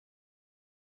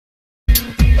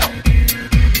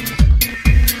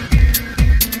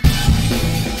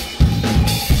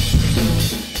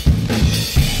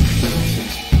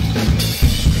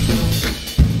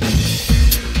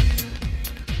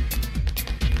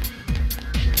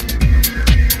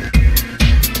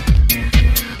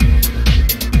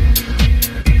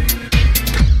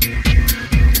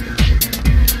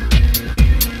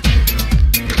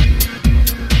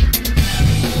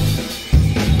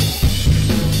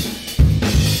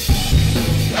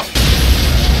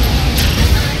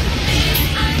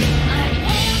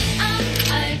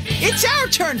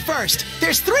turn first.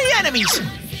 There's 3 enemies.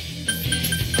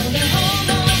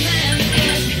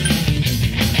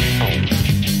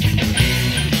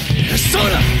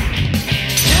 Persona!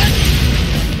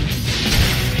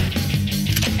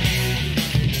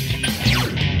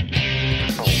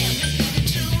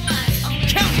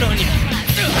 Counting on you.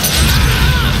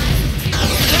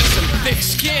 That's some thick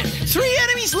skin. 3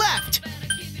 enemies left.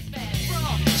 Come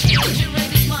on!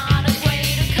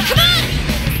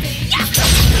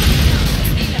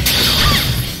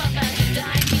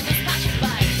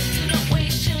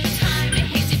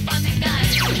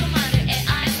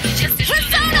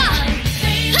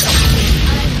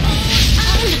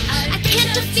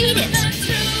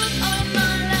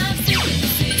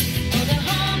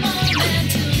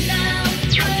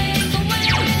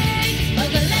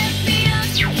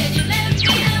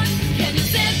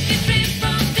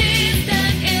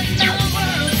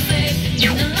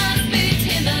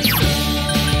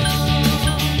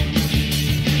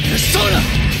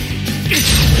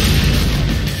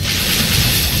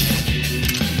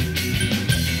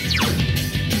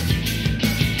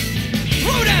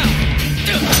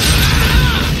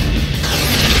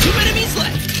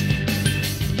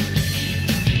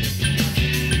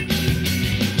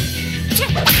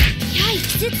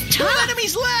 Two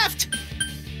enemies left!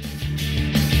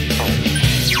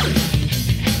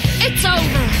 It's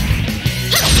over!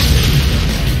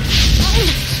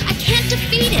 Oh, I can't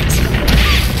defeat it!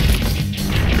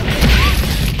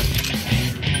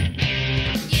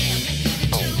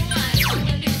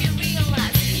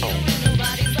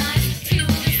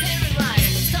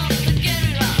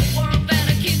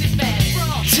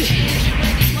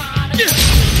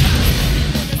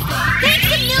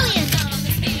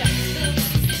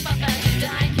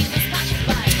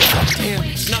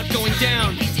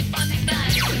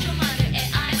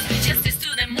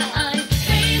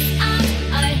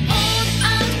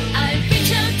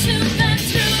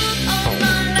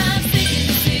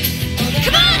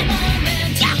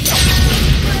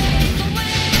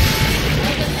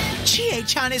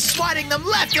 Chan is swatting them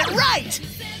left and right!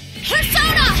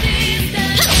 Persona!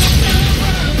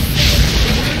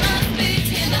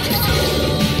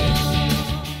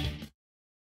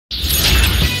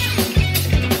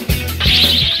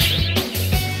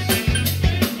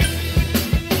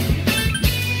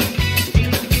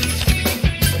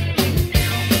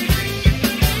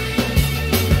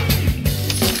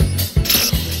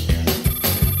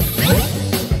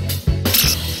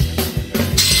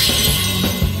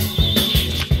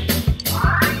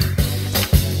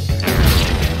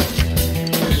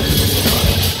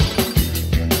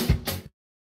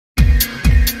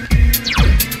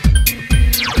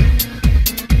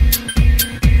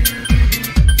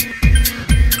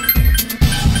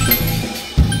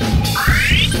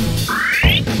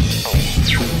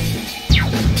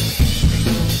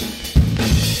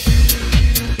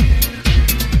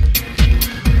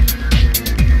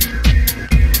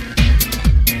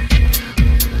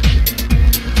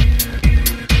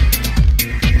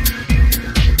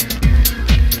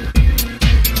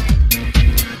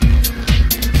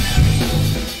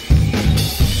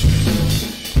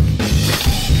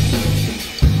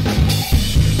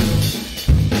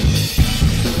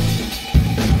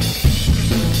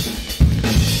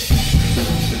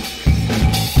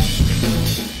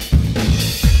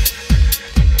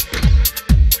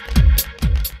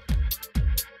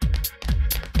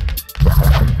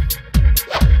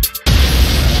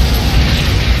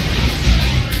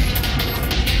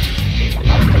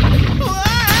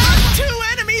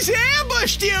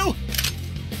 You!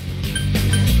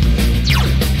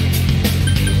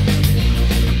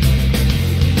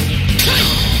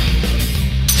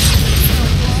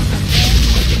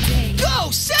 Go,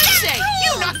 Sensei!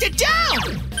 You knocked it down!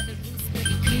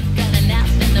 Got a nap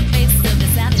in the face of the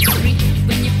savagery.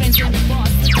 When your friends and the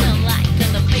boss feel like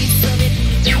in the face of it,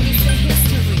 then it's a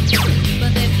history.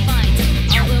 But they find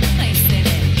all the place in it.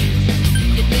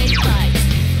 If they fight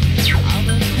all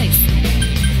the place in it.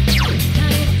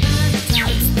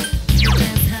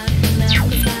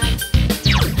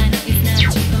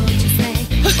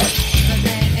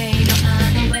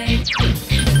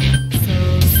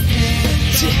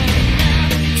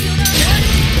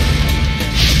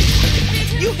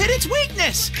 You hit its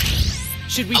weakness!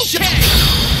 Should we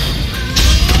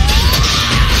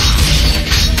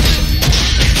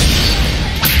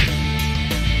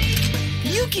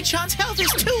Yuki-chan's health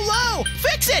is too low!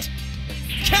 Fix it!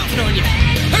 Counting on you!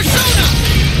 Persona!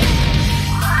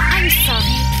 I'm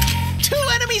sorry. 2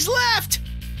 enemies left!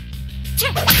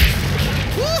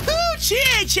 Woohoo,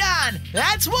 Chie-chan!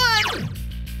 That's 1!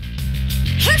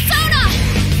 Persona!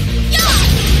 Yeah!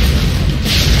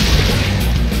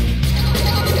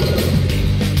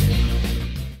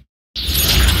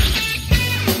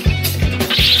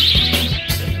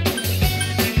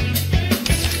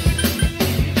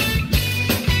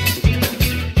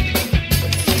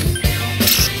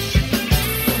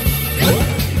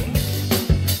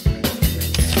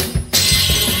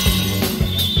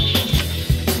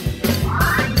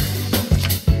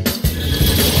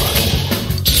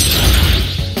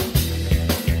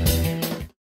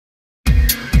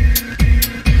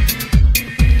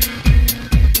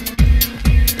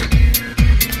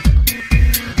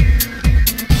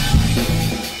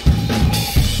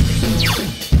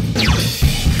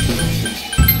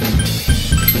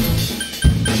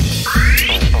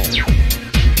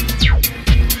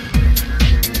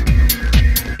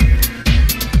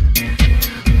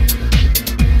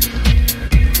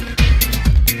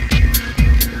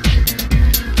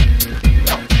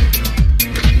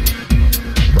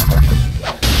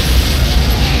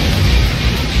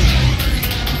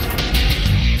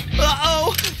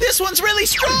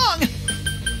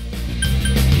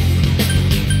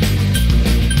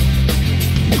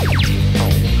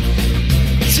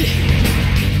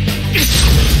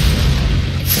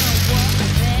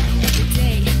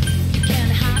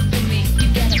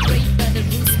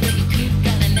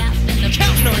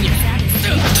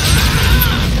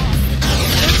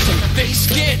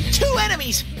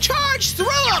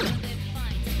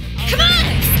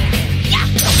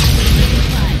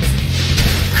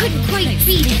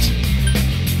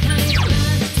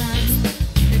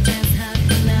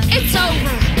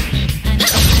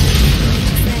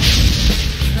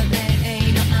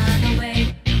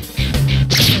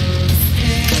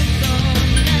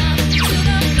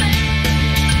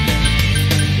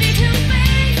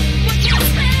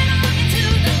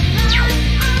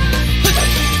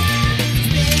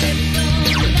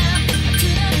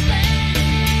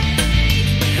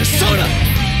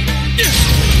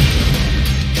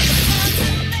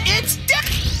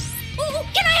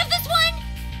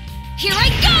 Here I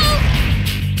go!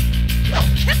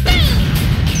 Kaboom!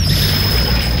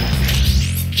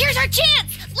 Here's our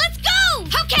chance! Let's go!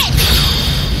 Okay!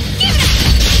 Give it up!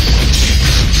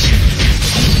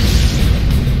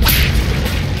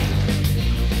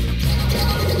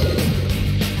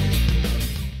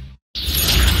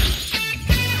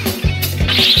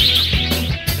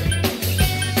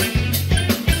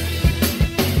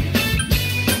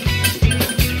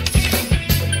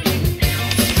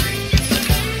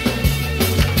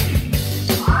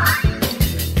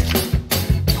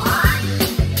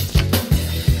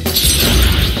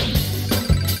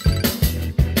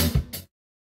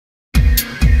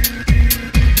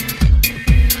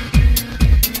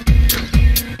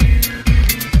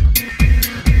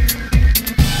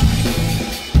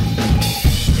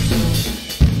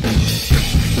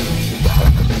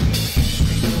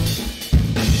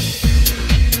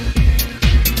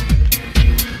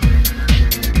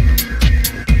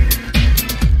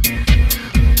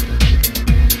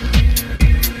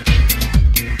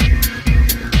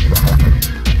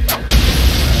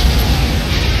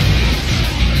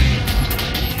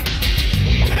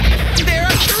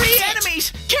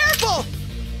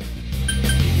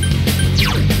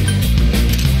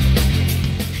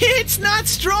 It's not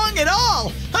strong at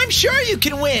all! I'm sure you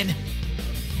can win!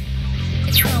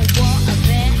 It's a war of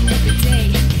that every day.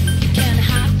 You can't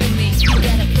hide from me. You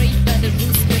gotta break by the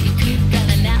rules where you keep got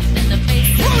a nap in the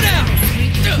face. Throw down!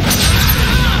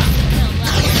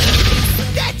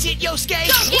 That's it, Yosuke!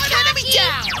 Go, One enemy Kanji!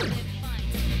 down!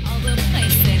 All the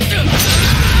places.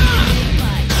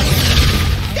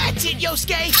 That's it,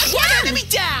 Yosuke! One enemy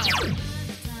down!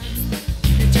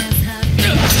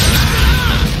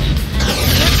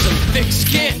 That's some thick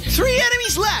skin. 3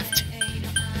 enemies left!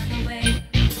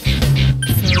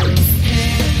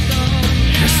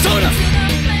 Persona!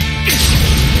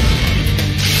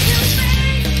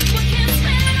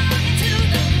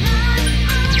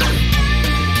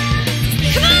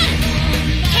 Come on!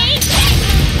 Hey!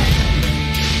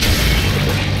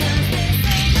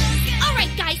 All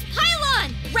right, guys, pile on!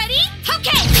 Ready?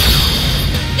 Okay!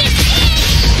 This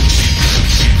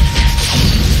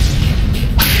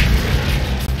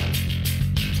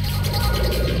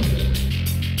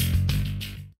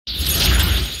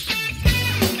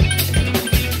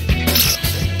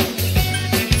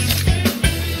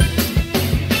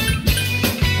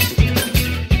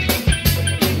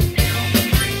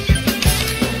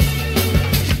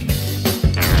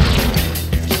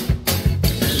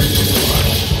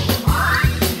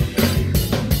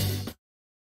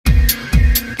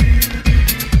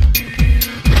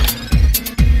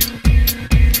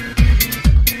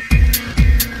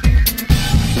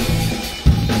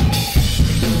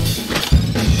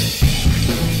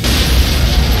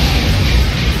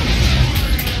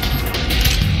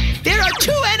There are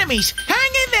 2 enemies!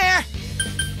 Hang in there!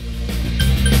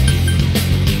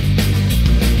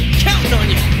 Counting on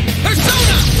you!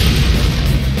 Persona!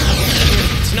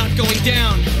 It's not going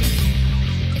down.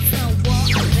 It's a war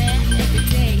of that every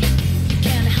day. You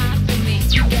can't hide from me.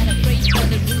 You gotta break by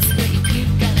the rules where you keep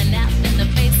got a nap in the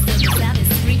face of the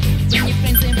Sabbath street. When your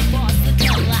friends and boss look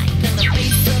alike in the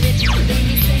face of it, they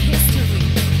need the history.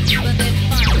 But they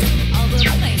find all the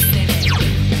place in it.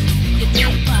 You did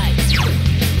fight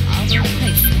all the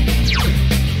place in it.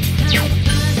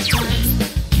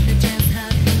 The chance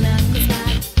have the luck was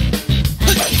right.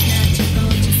 I think not to go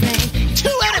to say. 2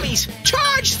 enemies!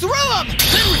 Charge through them!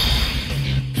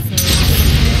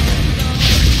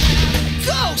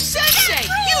 Go, Sensei!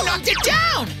 You knocked it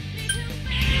down!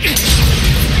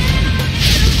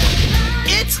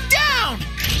 It's down!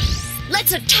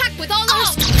 Let's attack with all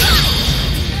our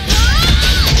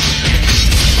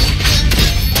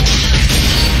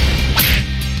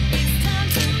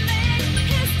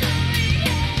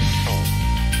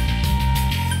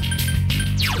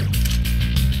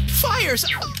Fires!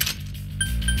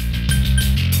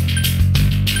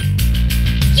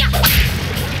 Yeah!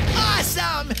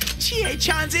 Awesome!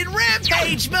 Chie-chan's in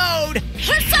rampage mode!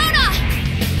 Persona!